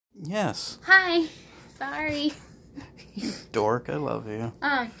Yes. Hi. Sorry. You dork, I love you.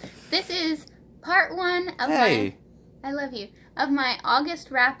 This is part 1 of Hey. I love you. Of my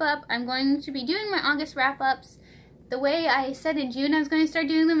August wrap-up. I'm going to be doing my August wrap-ups the way I said in June I was going to start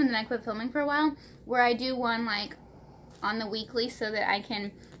doing them, and then I quit filming for a while, where I do one, like, on the weekly so that I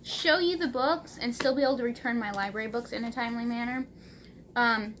can show you the books and still be able to return my library books in a timely manner.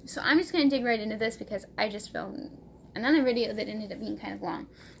 So I'm just going to dig right into this because I just filmed another video that ended up being kind of long.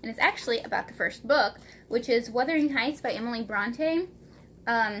 And it's actually about the first book, which is Wuthering Heights by Emily Bronte.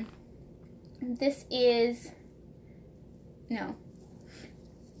 This is... No.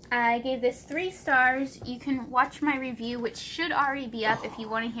 I gave this 3 stars. You can watch my review, which should already be up if you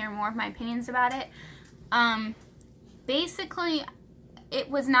want to hear more of my opinions about it. Basically, it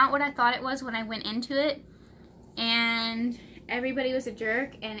was not what I thought it was when I went into it. And everybody was a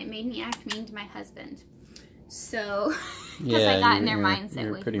jerk, and it made me act mean to my husband. So, because I got in their mindset.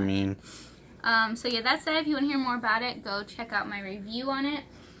 You're pretty mean. So yeah, that said, if you want to hear more about it, go check out my review on it.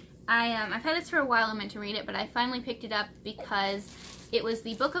 I've had this for a while. I meant to read it, but I finally picked it up because it was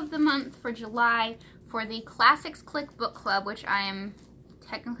the book of the month for July for the Classics Clique book club, which I am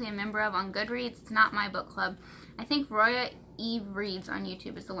technically a member of on Goodreads. It's not my book club. I think Roya Eve Reads on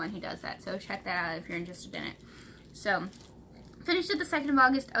YouTube is the one who does that, so check that out if you're interested in it. So, finished it the 2nd of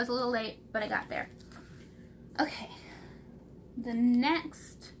August. I was a little late, but I got there. Okay, the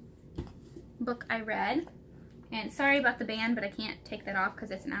next book I read, and sorry about the band, but I can't take that off because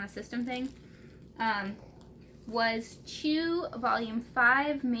it's an out-of-system thing, was Chew Volume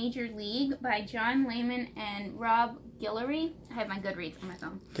 5, Major League by John Layman and Rob Guillory. I have my Goodreads on my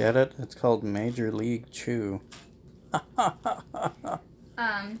phone. Get it? It's called Major League Chew. I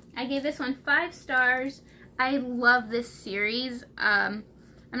gave this one 5 stars. I love this series. I'm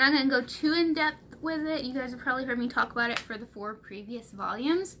not going to go too in-depth with it. You guys have probably heard me talk about it for the 4 previous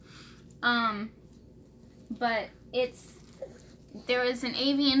volumes. But there was an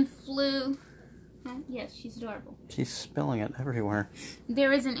avian flu. Oh, yes, she's adorable. She's spilling it everywhere. There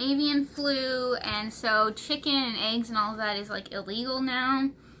was an avian flu, and so chicken and eggs and all of that is, like, illegal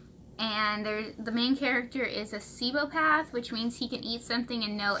now. And the main character is a Sebopath, which means he can eat something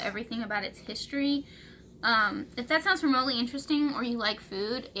and know everything about its history. If that sounds remotely interesting or you like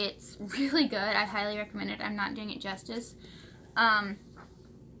food, it's really good. I highly recommend it. I'm not doing it justice. The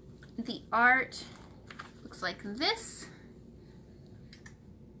art looks like this.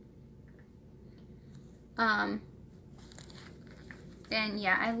 And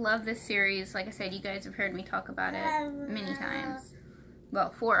yeah, I love this series. Like I said, you guys have heard me talk about it many times. Well,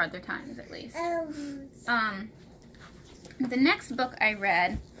 4 other times at least. The next book I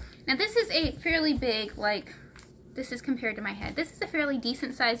read, now this is a fairly big, like, this is compared to my head. This is a fairly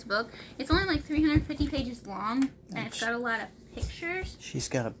decent sized book. It's only like 350 pages long, and it's got a lot of pictures. She's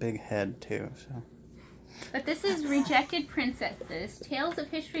got a big head too, so. But this is Rejected Princesses, Tales of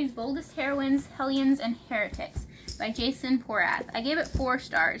History's Boldest Heroines, Hellions, and Heretics by Jason Porath. I gave it 4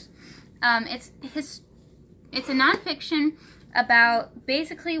 stars. It's a nonfiction about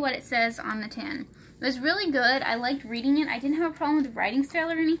basically what it says on the tin. It was really good. I liked reading it. I didn't have a problem with the writing style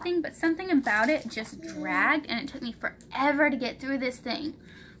or anything, but something about it just dragged, and it took me forever to get through this thing.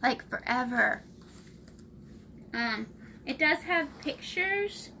 Like, forever. It does have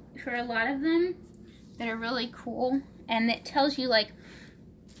pictures for a lot of them that are really cool, and it tells you, like,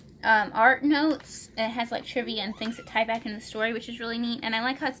 art notes, and it has, like, trivia and things that tie back into the story, which is really neat, and I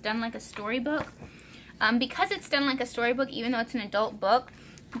like how it's done like a storybook. Because it's done like a storybook, even though it's an adult book,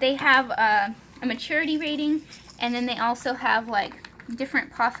 they have a maturity rating, and then they also have, like,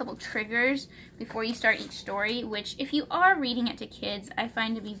 different possible triggers before you start each story, which, if you are reading it to kids, I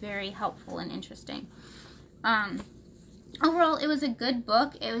find to be very helpful and interesting. Overall, it was a good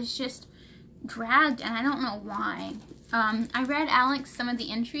book. It was just dragged, and I don't know why. I read Alex some of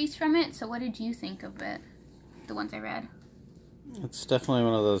the entries from it, so what did you think of it, the ones I read? It's definitely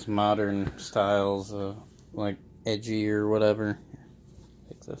one of those modern styles, like edgy or whatever.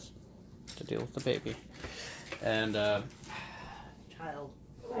 Take this to deal with the baby. And, child.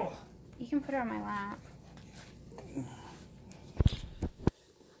 Oh. You can put her on my lap.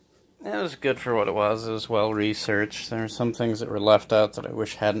 It was good for what it was. It was well researched. There were some things that were left out that I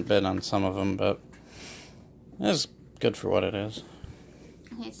wish hadn't been on some of them, but it was good for what it is.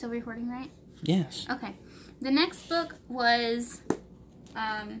 Okay, it's still recording, right? Yes. Okay. The next book was,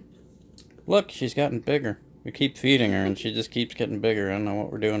 Look, she's gotten bigger. We keep feeding her, and she just keeps getting bigger. I don't know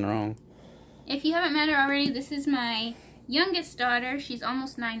what we're doing wrong. If you haven't met her already, this is my youngest daughter. She's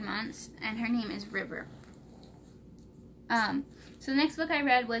almost 9 months, and her name is River. So the next book I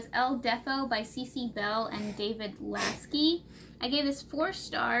read was El Deafo by CeCe Bell and David Lasky. I gave this 4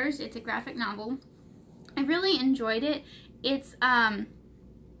 stars. It's a graphic novel. I really enjoyed it. It's about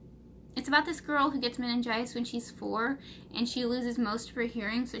this girl who gets meningitis when she's 4, and she loses most of her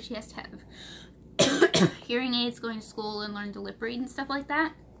hearing, so she has to have hearing aids, going to school, and learn to lip read and stuff like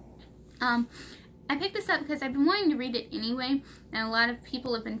that. I picked this up because I've been wanting to read it anyway, and a lot of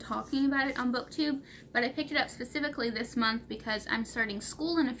people have been talking about it on BookTube, but I picked it up specifically this month because I'm starting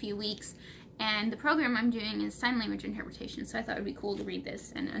school in a few weeks, and the program I'm doing is sign language interpretation, so I thought it would be cool to read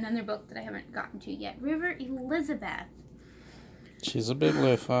this. And another book that I haven't gotten to yet, River Elizabeth. She's a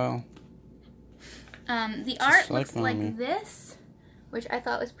bibliophile. The art looks like this, which I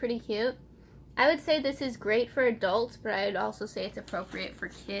thought was pretty cute. I would say this is great for adults, but I would also say it's appropriate for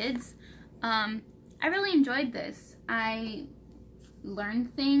kids. I really enjoyed this. I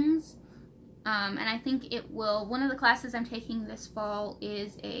learned things, and I think it will. One of the classes I'm taking this fall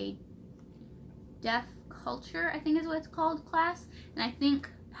is a deaf culture, I think is what it's called, class, and I think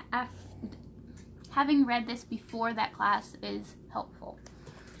having read this before that class is helpful.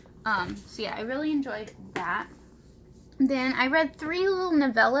 So yeah, I really enjoyed that. Then I read 3 little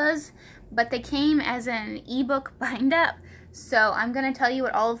novellas, but they came as an ebook bind-up, so I'm going to tell you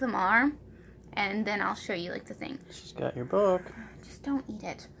what all of them are, and then I'll show you, like, the thing. She's got your book. Just don't eat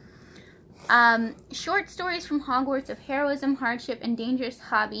it. Short stories from Hogwarts of Heroism, Hardship, and Dangerous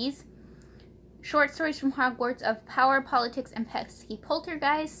Hobbies. Short stories from Hogwarts of Power, Politics, and Pesky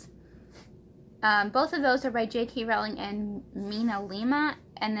Poltergeists. Both of those are by J.K. Rowling and Mina Lima.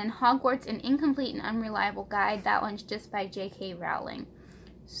 And then Hogwarts, An Incomplete and Unreliable Guide. That one's just by J.K. Rowling.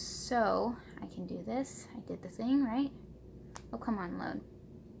 So, I can do this. I did the thing, right? Oh, come on, load.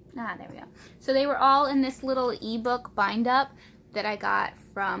 Ah, there we go. So they were all in this little ebook bind-up that I got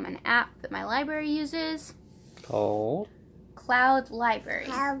from an app that my library uses. Called? Cloud Library.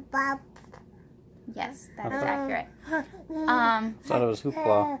 Yes, that is accurate. Thought it was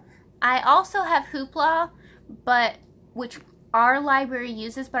Hoopla. I also have Hoopla, but which our library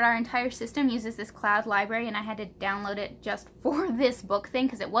uses, but our entire system uses this Cloud Library, and I had to download it just for this book thing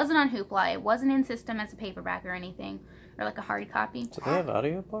because it wasn't on Hoopla. It wasn't in system as a paperback or anything, or like a hard copy. Do they have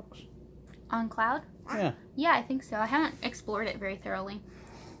audiobooks? On Cloud? Yeah. Yeah, I think so. I haven't explored it very thoroughly.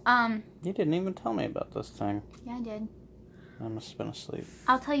 You didn't even tell me about this thing. Yeah, I did. I must have been asleep.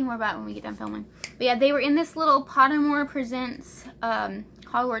 I'll tell you more about it when we get done filming. But yeah, they were in this little Pottermore Presents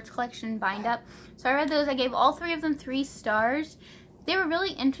Hogwarts collection bind-up. So I read those. I gave all 3 of them 3 stars. They were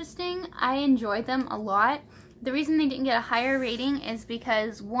really interesting. I enjoyed them a lot. The reason they didn't get a higher rating is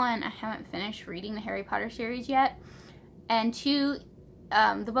because, 1, I haven't finished reading the Harry Potter series yet. And 2,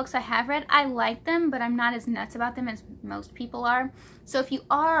 the books I have read, I like them, but I'm not as nuts about them as most people are. So if you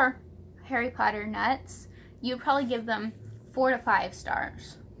are Harry Potter nuts, you'd probably give them 4 to 5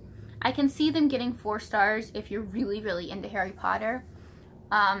 stars. I can see them getting 4 stars if you're really, really into Harry Potter.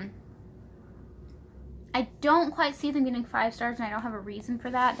 I don't quite see them getting 5 stars, and I don't have a reason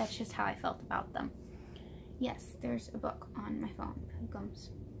for that. That's just how I felt about them. Yes, there's a book on my phone.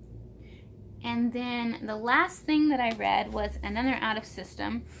 Gums. And then the last thing that I read was another out of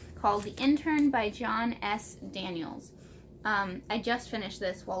system called The Intern by John S. Daniels. I just finished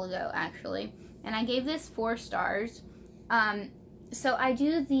this a while ago, actually, and I gave this 4 stars. So I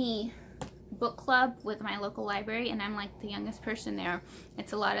do the book club with my local library, and I'm like the youngest person there.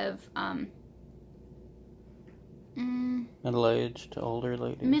 It's a lot of middle-aged to older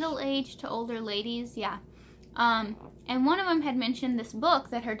ladies. Middle-aged to older ladies, yeah. And one of them had mentioned this book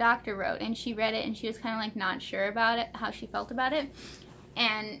that her doctor wrote, and she read it, and she was kind of like not sure about it, how she felt about it.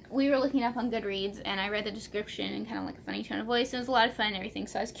 And we were looking up on Goodreads, and I read the description in kind of like a funny tone of voice. It was a lot of fun and everything,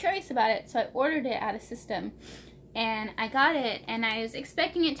 so I was curious about it, so I ordered it out of system. And I got it, and I was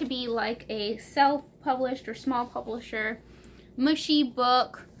expecting it to be like a self-published or small publisher, mushy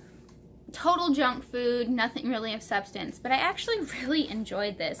book, total junk food, nothing really of substance. But I actually really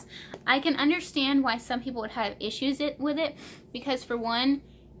enjoyed this. I can understand why some people would have issues with it, because for one,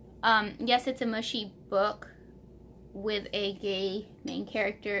 yes, it's a mushy book with a gay main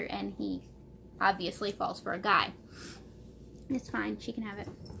character, and he obviously falls for a guy. It's fine, she can have it.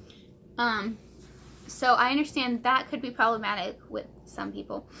 So I understand that could be problematic with some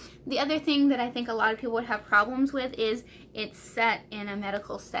people. The other thing that I think a lot of people would have problems with is it's set in a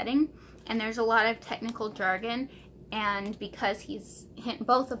medical setting, and there's a lot of technical jargon, and because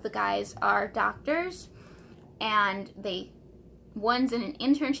both of the guys are doctors, and one's in an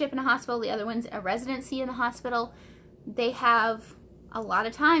internship in a hospital, the other one's a residency in the hospital, they have a lot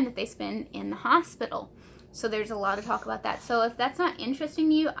of time that they spend in the hospital. So there's a lot of talk about that. So if that's not interesting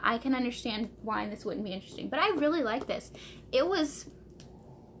to you, I can understand why this wouldn't be interesting. But I really like this. It was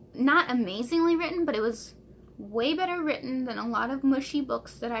not amazingly written, but it was way better written than a lot of mushy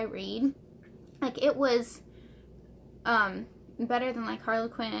books that I read. Like, it was better than like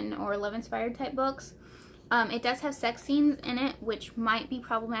Harlequin or Love Inspired type books. It does have sex scenes in it, which might be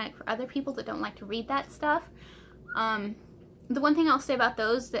problematic for other people that don't like to read that stuff. The one thing I'll say about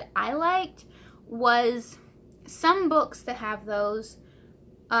those that I liked was some books that have those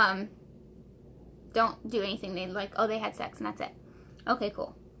don't do anything. They like, oh, they had sex and that's it. Okay,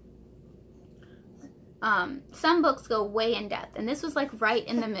 cool. Some books go way in depth, and this was like right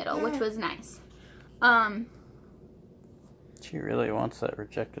in the middle, which was nice. She really wants that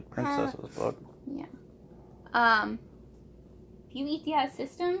Rejected Princess's book. Yeah. If you eat the out of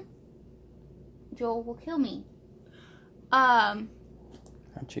system, Joel will kill me. Aren't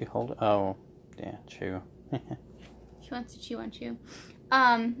you hold? Oh, yeah, chew. She wants to chew on chew.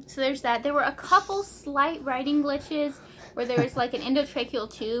 So there's that. There were a couple slight writing glitches where there was like an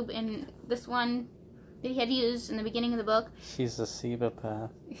endotracheal tube in this one that he had used in the beginning of the book. She's a Cebapath.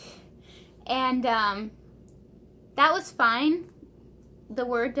 And that was fine. The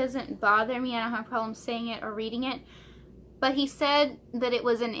word doesn't bother me. I don't have a problem saying it or reading it. But he said that it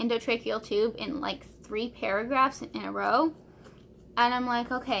was an endotracheal tube in like 3 paragraphs in a row. And I'm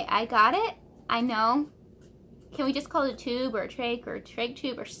like, okay, I got it. I know. Can we just call it a tube or a trach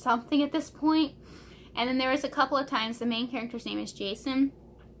tube or something at this point? And then there was a couple of times, the main character's name is Jason.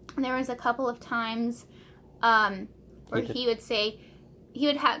 And there was a couple of times where he would say, he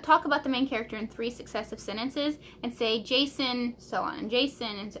would talk about the main character in 3 successive sentences and say Jason, so on, and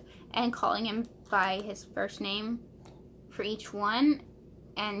Jason, and calling him by his first name for each one.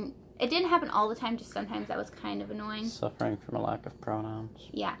 And it didn't happen all the time, just sometimes that was kind of annoying. Suffering from a lack of pronouns.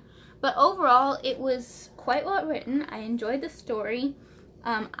 Yeah. But overall, it was quite well written. I enjoyed the story.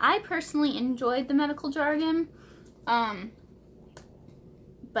 I personally enjoyed the medical jargon.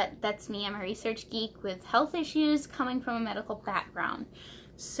 But that's me. I'm a research geek with health issues coming from a medical background.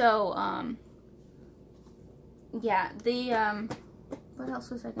 So, yeah, what else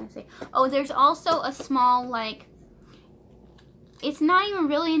was I going to say? Oh, there's also a small, like, it's not even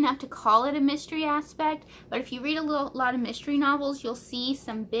really enough to call it a mystery aspect, but if you read a lot of mystery novels, you'll see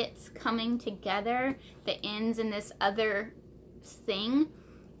some bits coming together that ends in this other thing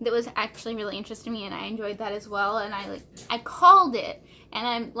that was actually really interesting to me, and I enjoyed that as well. And I called it, and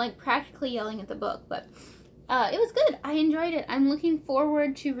I'm like practically yelling at the book, but it was good. I enjoyed it. I'm looking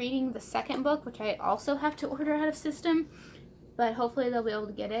forward to reading the second book, which I also have to order out of system, but hopefully they'll be able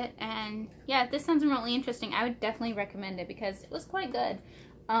to get it. And yeah, if this sounds remotely interesting, I would definitely recommend it because it was quite good.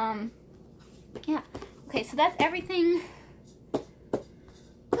 Yeah. Okay, so that's everything.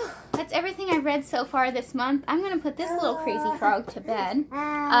 That's everything I've read so far this month. I'm going to put this little crazy frog to bed.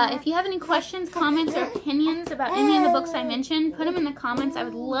 If you have any questions, comments, or opinions about any of the books I mentioned, put them in the comments. I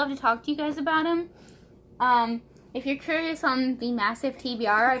would love to talk to you guys about them. If you're curious on the massive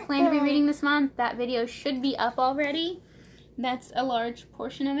TBR I plan to be reading this month, that video should be up already. That's a large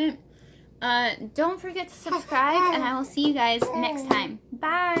portion of it. Don't forget to subscribe, and I will see you guys next time.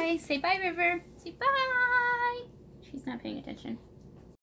 Bye. Say bye, River. Say bye. She's not paying attention.